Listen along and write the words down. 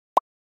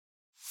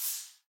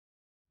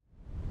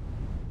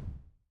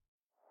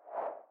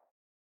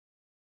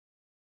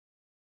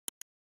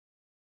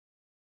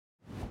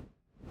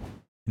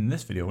In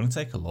this video, we're going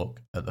to take a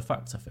look at the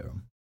factor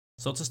theorem.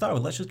 So to start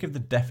with, let's just give the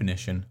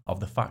definition of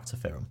the factor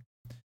theorem.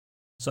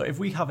 So if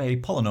we have a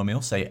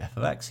polynomial, say f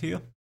of x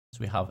here, so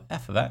we have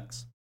f of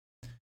x,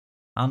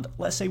 and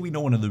let's say we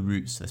know one of the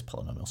roots to this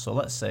polynomial. So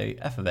let's say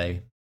f of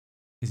a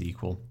is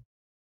equal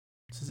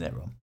to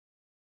 0.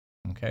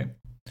 Okay.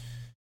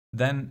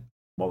 Then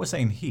what we're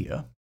saying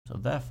here, so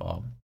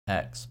therefore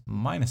x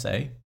minus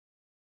a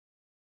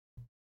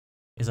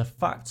is a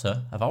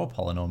factor of our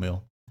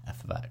polynomial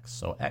f of x.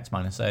 So x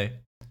minus a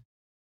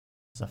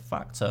is a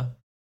factor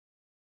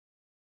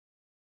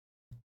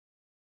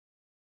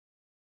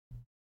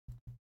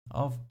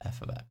of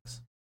f of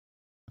x.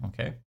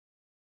 Okay.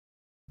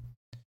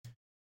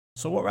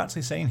 So what we're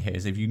actually saying here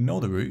is if you know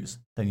the roots,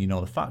 then you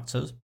know the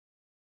factors.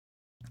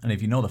 And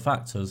if you know the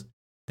factors,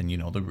 then you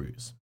know the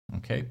roots.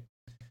 Okay.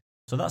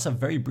 So that's a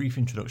very brief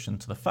introduction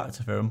to the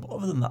factor theorem, but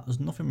other than that, there's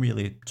nothing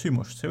really too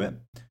much to it.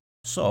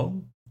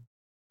 So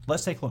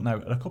let's take a look now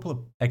at a couple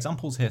of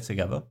examples here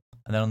together,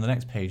 and then on the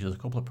next page, there's a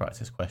couple of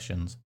practice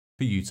questions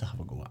for you to have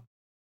a go at.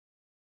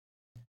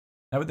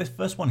 Now with this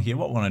first one here,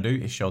 what we want to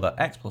do is show that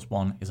x plus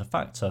 1 is a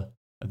factor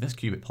of this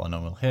cubic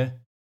polynomial here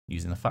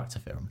using the factor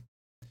theorem.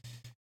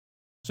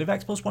 So if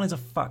x plus 1 is a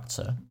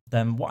factor,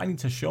 then what I need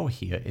to show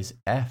here is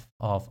f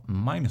of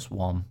minus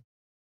 1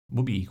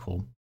 will be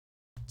equal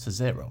to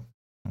 0.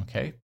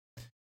 Okay,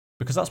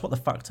 because that's what the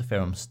factor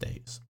theorem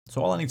states.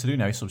 So all I need to do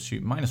now is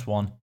substitute minus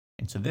 1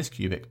 into this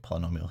cubic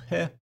polynomial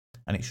here,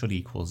 and it should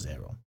equal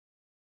 0.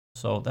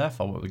 So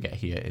therefore what we get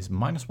here is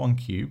minus 1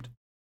 cubed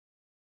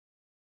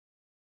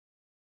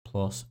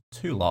plus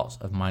 2 lots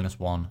of minus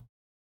 1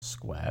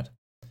 squared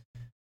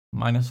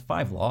minus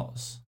 5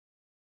 lots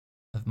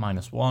of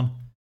minus 1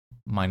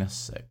 minus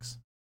 6.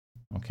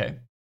 Okay,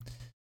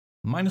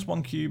 minus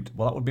 1 cubed,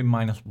 well that would be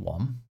minus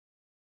 1.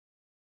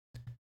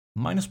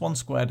 Minus 1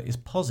 squared is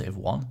positive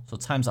 1, so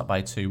times that by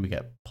 2 we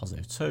get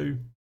positive 2.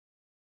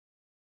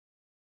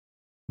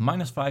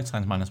 Minus 5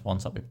 times minus 1,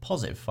 so that would be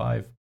positive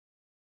 5.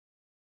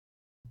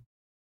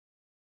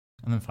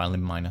 And then finally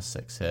minus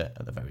 6 here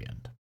at the very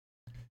end.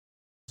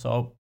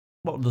 So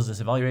what does this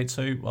evaluate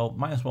to? Well,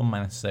 minus 1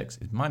 minus 6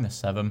 is minus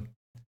 7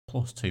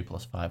 plus 2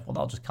 plus 5. Well,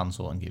 that'll just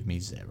cancel and give me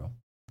 0.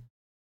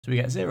 So we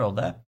get 0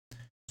 there.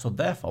 So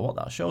therefore what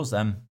that shows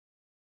then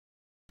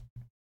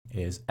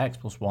is x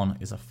plus 1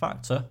 is a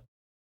factor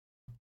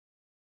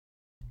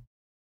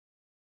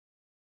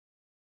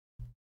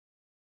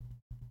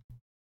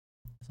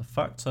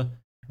of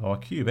our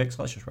cubic.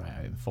 So let's just write it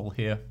out in full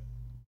here.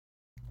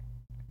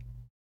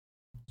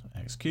 So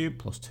x cubed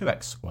plus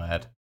 2x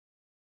squared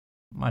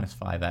minus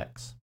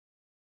 5x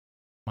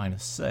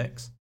minus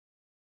 6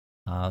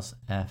 as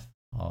f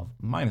of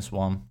minus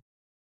 1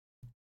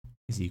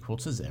 is equal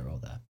to 0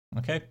 there.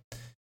 Okay,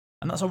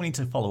 and that's all we need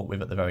to follow up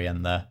with at the very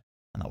end there,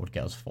 and that would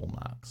get us full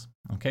marks.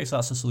 Okay, so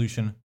that's the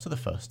solution to the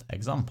first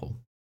example.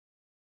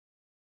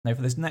 Now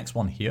for this next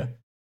one here,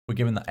 we're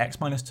given that x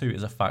minus 2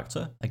 is a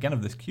factor, again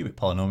of this cubic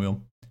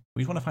polynomial.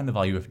 We just want to find the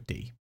value of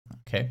d.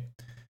 Okay,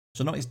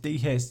 so notice d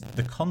here is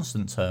the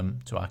constant term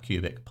to our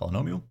cubic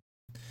polynomial.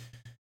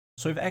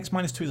 So if x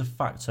minus 2 is a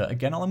factor,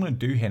 again all I'm going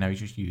to do here now is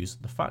just use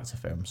the factor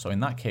theorem. So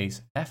in that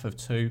case, f of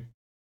 2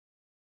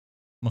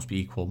 must be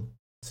equal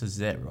to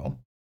 0.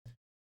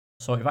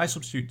 So if I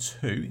substitute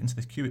 2 into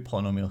this cubic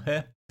polynomial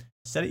here,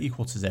 set it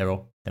equal to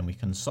 0, then we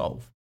can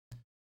solve.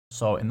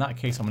 So in that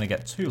case, I'm going to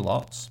get 2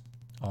 lots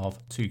of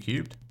 2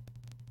 cubed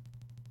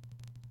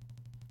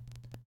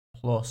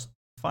plus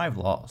 5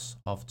 lots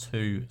of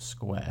 2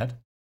 squared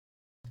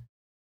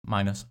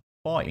minus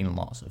 14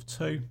 lots of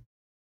 2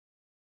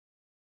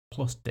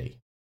 plus d.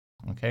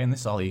 Okay, and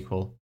this is all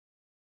equal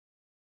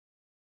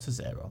to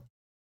 0.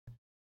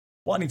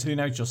 What I need to do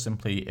now is just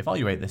simply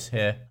evaluate this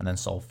here and then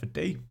solve for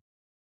d.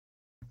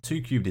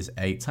 2 cubed is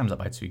 8, times that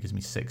by 2 gives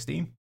me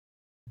 16.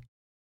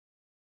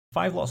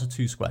 5 lots of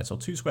 2 squared, so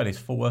 2 squared is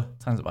 4,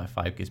 times that by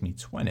 5 gives me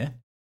 20.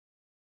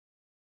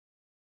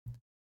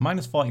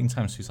 Minus 14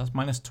 times 2, so that's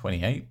minus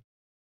 28.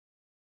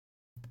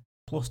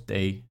 Plus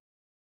d,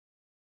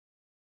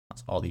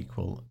 that's all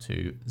equal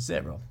to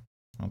 0.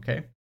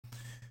 Okay,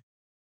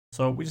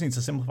 so we just need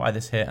to simplify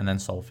this here and then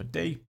solve for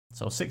d.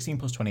 So 16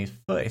 plus 20 is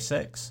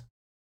 36.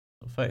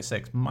 So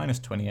 36 minus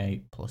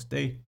 28 plus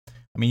d.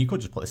 I mean, you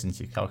could just put this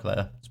into your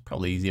calculator. It's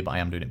probably easier, but I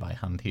am doing it by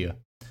hand here.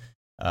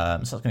 So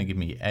that's going to give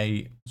me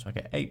 8. So I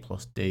get 8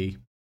 plus d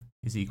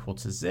is equal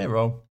to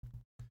 0.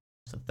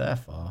 So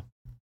therefore,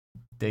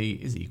 d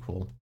is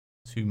equal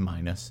to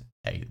minus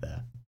 8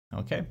 there.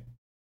 Okay.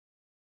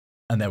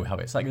 And there we have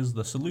it. So that gives us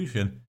the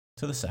solution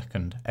to the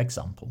second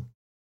example.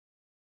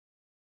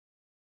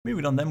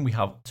 Moving on then, we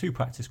have 2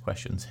 practice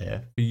questions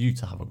here for you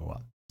to have a go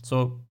at.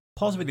 So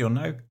pause the video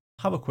now,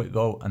 have a quick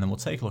go, and then we'll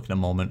take a look in a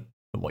moment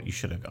at what you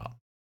should have got.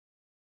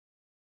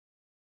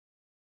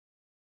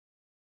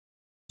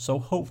 So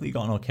hopefully you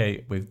got an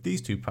okay with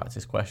these 2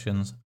 practice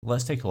questions.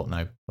 Let's take a look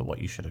now at what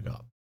you should have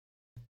got.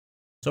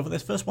 So for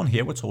this first one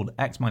here, we're told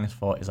x minus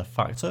 4 is a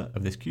factor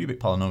of this cubic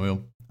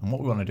polynomial, and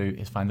what we want to do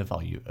is find the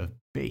value of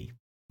b.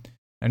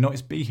 Now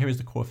notice b here is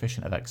the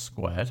coefficient of x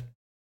squared,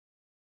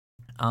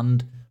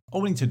 and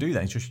all we need to do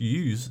then is just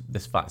use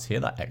this fact here,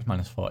 that x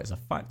minus 4 is a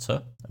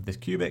factor of this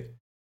cubic,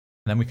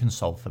 and then we can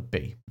solve for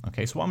b.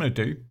 Okay, so what I'm going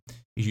to do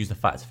is use the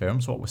factor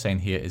theorem. So what we're saying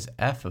here is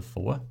f of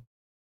 4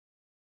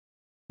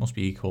 must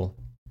be equal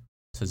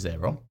to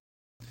 0.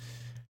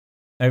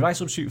 Now if I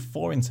substitute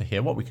 4 into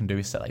here, what we can do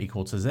is set that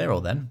equal to 0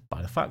 then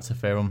by the factor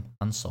theorem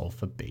and solve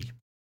for b.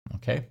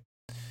 Okay,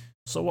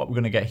 so what we're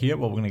going to get here,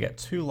 well, we're going to get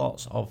 2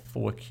 lots of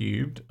 4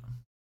 cubed,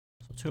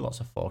 so 2 lots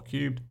of 4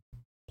 cubed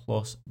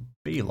plus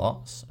b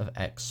lots of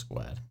x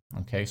squared.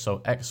 Okay,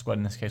 so x squared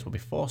in this case will be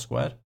 4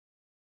 squared.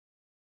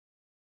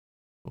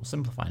 We'll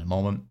simplify in a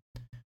moment.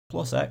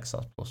 Plus x,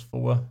 that's plus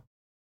 4,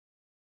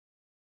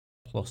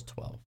 plus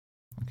 12.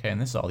 Okay,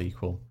 and this is all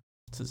equal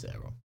to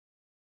 0.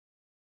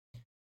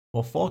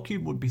 Well, 4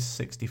 cubed would be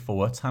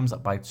 64, times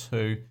that by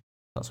 2,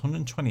 that's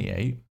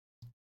 128.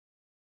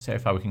 See how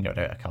far we can get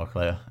out a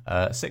calculator.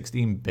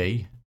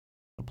 16b,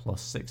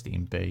 plus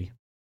 16b,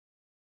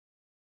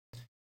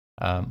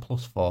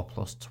 plus 4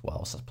 plus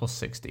 12, so that's plus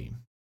 16.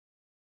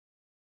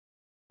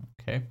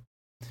 Okay,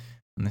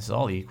 and this is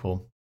all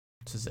equal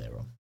to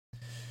 0.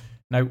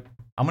 Now,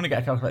 I'm going to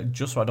get a calculator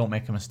just so I don't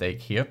make a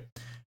mistake here.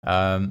 So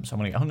I'm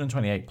going to get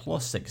 128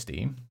 plus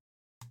 16.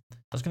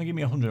 That's going to give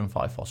me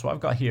 144. So what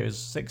I've got here is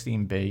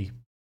 16b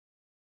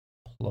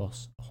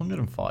plus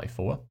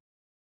 144,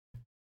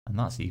 and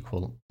that's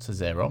equal to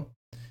 0.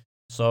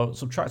 So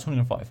subtract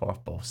 144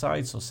 off both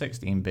sides. So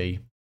 16b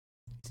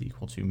is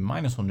equal to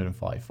minus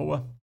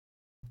 144.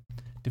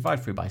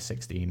 Divide through by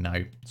 16 now.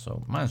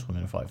 So minus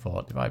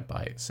 144 divided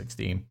by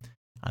 16,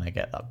 and I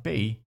get that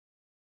b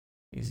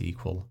is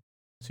equal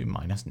to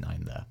minus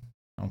 9 there.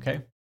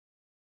 Okay,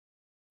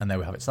 and there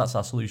we have it. So that's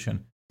our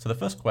solution to the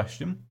first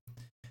question.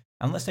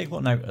 And let's take a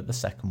look now at the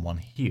second one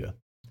here.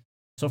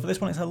 So for this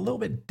one, it's a little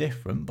bit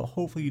different, but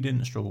hopefully you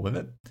didn't struggle with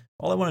it.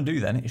 All I want to do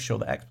then is show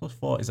that x plus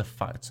 4 is a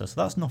factor,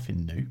 so that's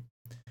nothing new.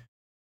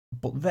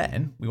 But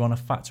then we want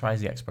to factorize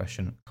the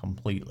expression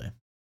completely.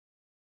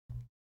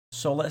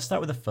 So let's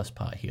start with the first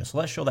part here. So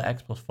let's show that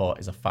x plus 4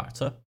 is a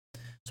factor.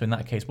 So in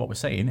that case, what we're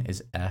saying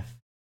is f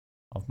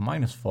of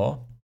minus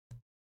 4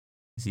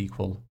 is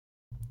equal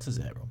to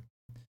 0.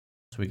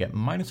 So we get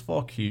minus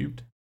 4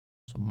 cubed,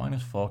 so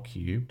minus 4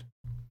 cubed,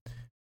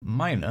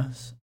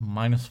 minus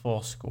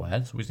 4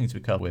 squared, so we just need to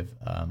be careful with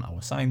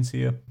our signs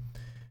here,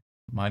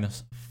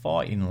 minus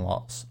 14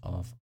 lots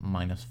of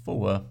minus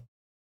 4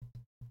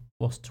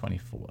 plus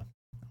 24.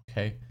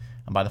 Okay,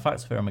 and by the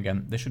factor theorem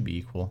again, this should be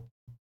equal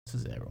to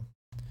 0.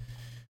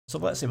 So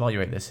let's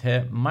evaluate this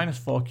here. Minus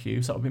 4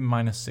 cubed, so that would be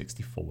minus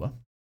 64.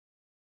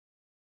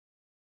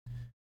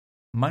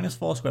 Minus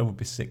 4 squared would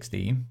be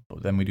 16,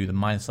 but then we do the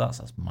minus that,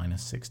 so that's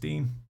minus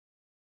 16.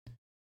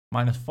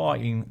 Minus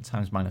 14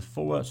 times minus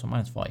 4, so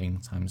minus 14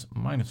 times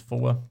minus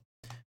 4,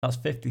 that's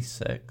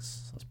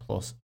 56, that's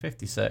plus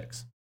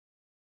 56,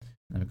 and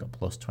then we've got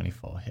plus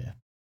 24 here.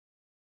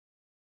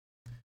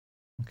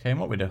 Okay, and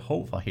what we do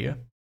hope for here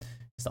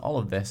is that all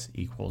of this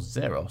equals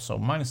 0, so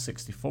minus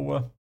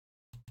 64,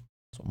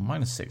 so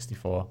minus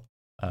 64,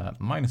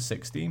 minus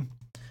 16,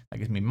 that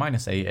gives me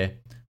minus 80,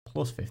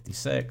 plus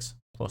 56,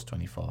 plus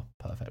 24,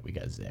 perfect, we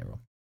get 0.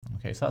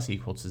 Okay, so that's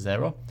equal to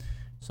 0,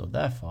 so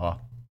therefore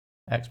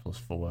x plus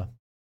 4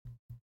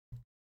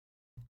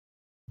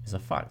 is a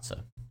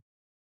factor.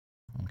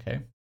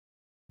 Okay.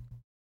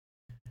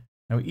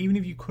 Now, even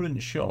if you couldn't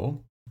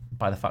show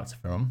by the factor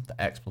theorem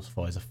that x plus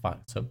 4 is a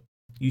factor,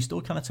 you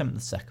still can attempt the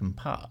second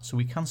part. So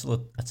we can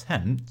still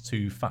attempt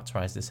to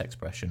factorize this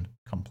expression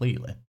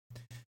completely.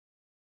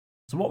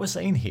 So what we're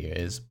saying here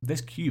is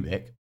this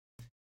cubic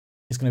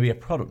is going to be a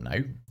product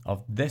now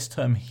of this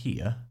term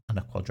here and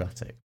a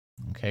quadratic.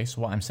 Okay,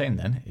 so what I'm saying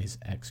then is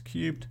x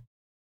cubed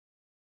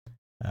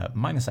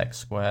minus x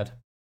squared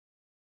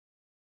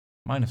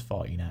minus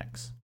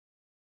 14x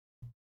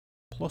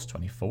plus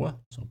 24,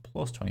 so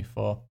plus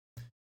 24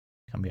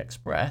 can be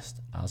expressed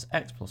as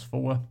x plus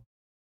 4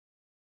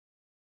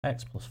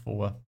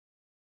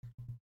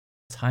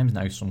 times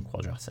now some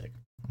quadratic.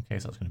 Okay,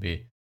 so that's going to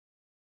be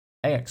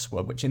ax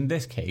squared, which in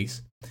this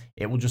case,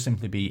 it will just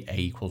simply be a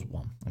equals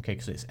 1, okay,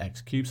 because it's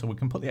x cubed, so we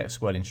can put the x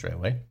squared in straight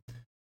away.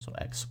 So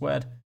x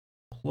squared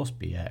plus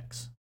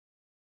bx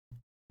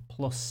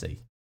plus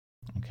c,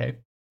 okay.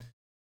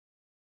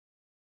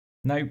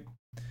 Now,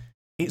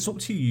 it's up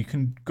to you. You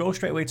can go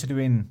straight away to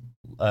doing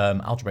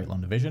algebraic long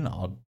division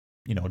or,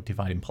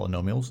 dividing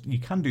polynomials. You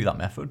can do that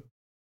method.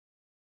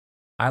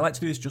 I like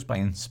to do this just by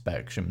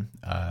inspection.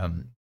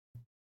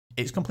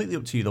 It's completely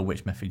up to you, though,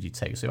 which method you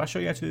take. So if I show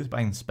you how to do this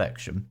by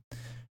inspection,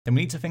 then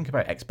we need to think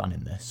about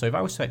expanding this. So if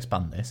I was to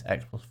expand this,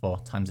 x plus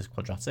 4 times this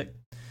quadratic,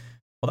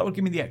 well, that would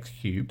give me the x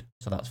cubed,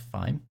 so that's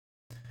fine.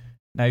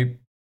 Now,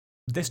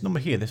 this number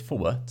here, this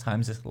 4,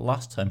 times this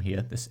last term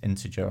here, this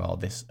integer, or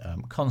this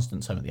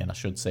constant term at the end, I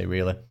should say,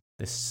 really,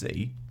 this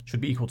c, should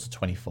be equal to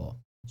 24.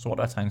 So what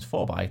do I times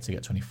 4 by to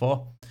get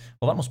 24?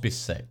 Well, that must be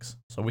 6.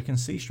 So we can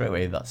see straight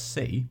away that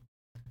c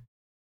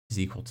is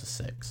equal to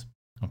 6,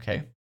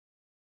 okay?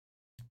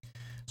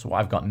 So what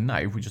I've got now,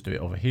 if we just do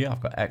it over here,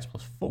 I've got x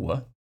plus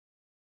 4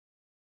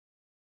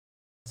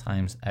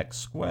 times x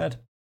squared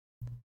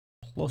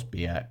plus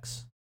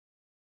bx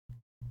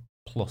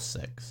plus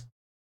 6.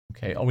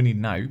 Okay, all we need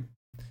now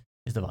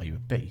is the value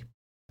of b.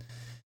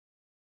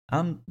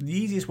 And the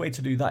easiest way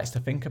to do that is to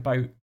think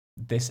about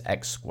this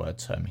x squared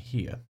term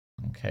here.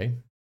 Okay,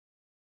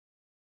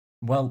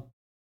 well,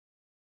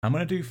 I'm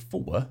going to do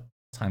 4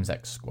 times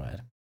x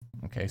squared.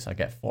 Okay, so I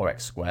get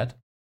 4x squared.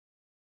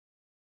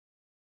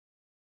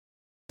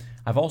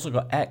 I've also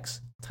got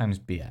x times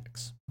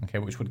bx, okay,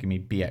 which would give me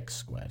bx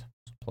squared,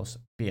 plus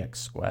bx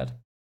squared,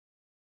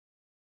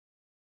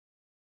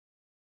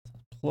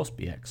 plus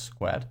bx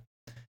squared.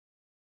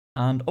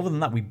 And other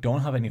than that, we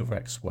don't have any other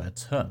x squared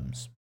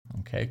terms,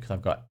 okay, because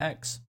I've got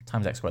x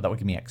times x squared, that would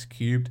give me x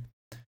cubed.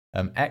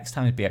 X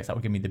times bx, that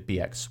would give me the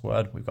bx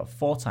squared. We've got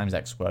 4 times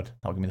x squared,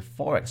 that would give me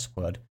the 4x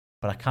squared,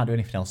 but I can't do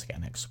anything else to get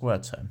an x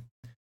squared term.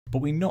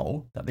 But we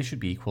know that this should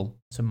be equal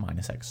to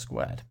minus x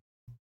squared.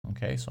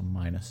 Okay, so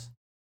minus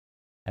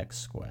x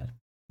squared.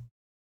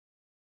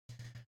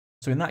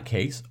 So in that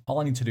case, all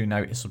I need to do now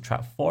is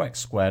subtract 4x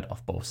squared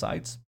off both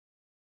sides.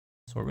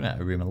 So we're going to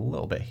add a room a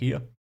little bit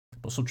here,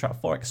 but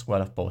subtract 4x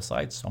squared off both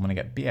sides. So I'm going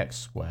to get bx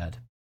squared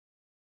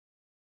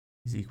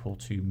is equal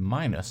to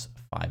minus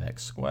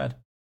 5x squared.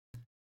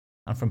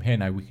 And from here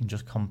now, we can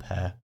just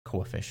compare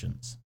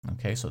coefficients.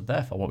 Okay, so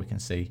therefore what we can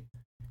see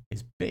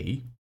is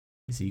b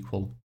is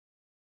equal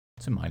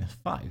to minus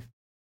 5.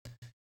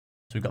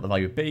 So we've got the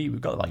value of b,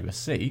 we've got the value of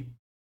c.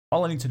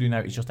 All I need to do now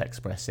is just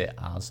express it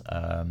as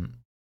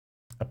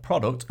a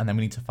product, and then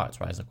we need to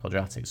factorize the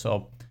quadratic.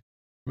 So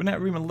we're going to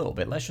room a little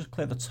bit. Let's just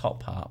clear the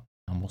top part,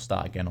 and we'll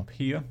start again up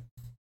here,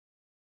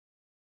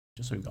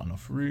 just so we've got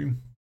enough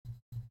room.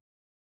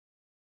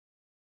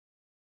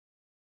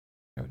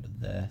 Get rid of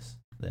this,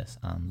 this,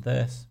 and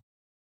this.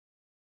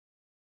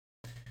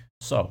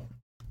 So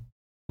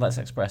let's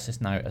express this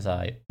now as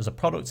a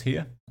product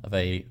here of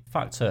a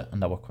factor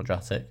and our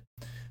quadratic.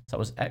 So that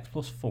was x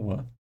plus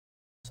 4.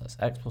 So that's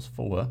x plus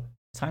 4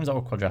 times our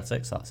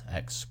quadratic, so that's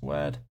x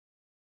squared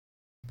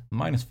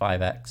minus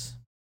 5x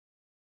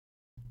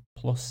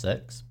plus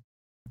 6.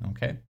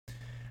 Okay.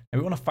 Now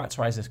we want to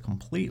factorize this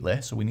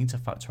completely, so we need to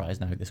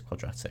factorize now this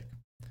quadratic.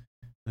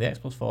 The x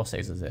plus 4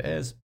 stays as it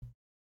is.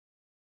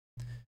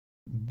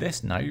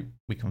 This now,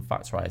 we can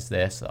factorize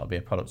this, so that'll be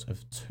a product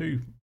of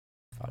 2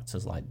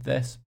 factors like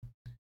this.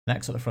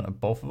 Next at the front of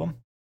both of them.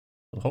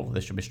 So hopefully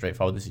this should be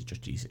straightforward. This is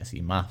just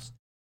GCSE maths.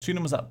 2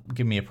 numbers that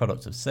give me a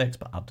product of 6,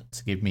 but add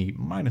to give me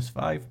minus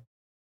 5.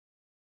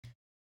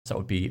 So it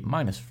would be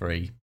minus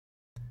 3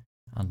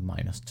 and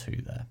minus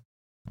 2 there.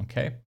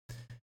 Okay.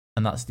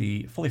 And that's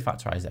the fully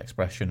factorized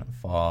expression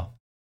for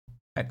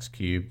x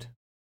cubed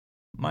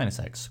minus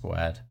x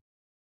squared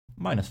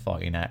minus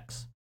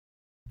 14x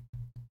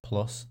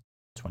plus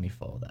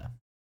 24 there.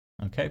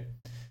 Okay.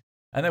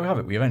 And there we have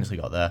it. We eventually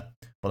got there,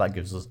 but that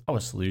gives us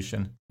our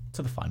solution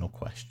to the final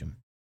question.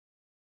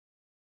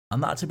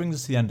 And that actually brings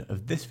us to the end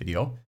of this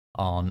video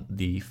on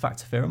the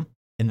factor theorem.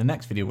 In the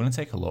next video, we're going to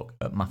take a look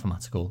at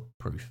mathematical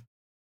proof.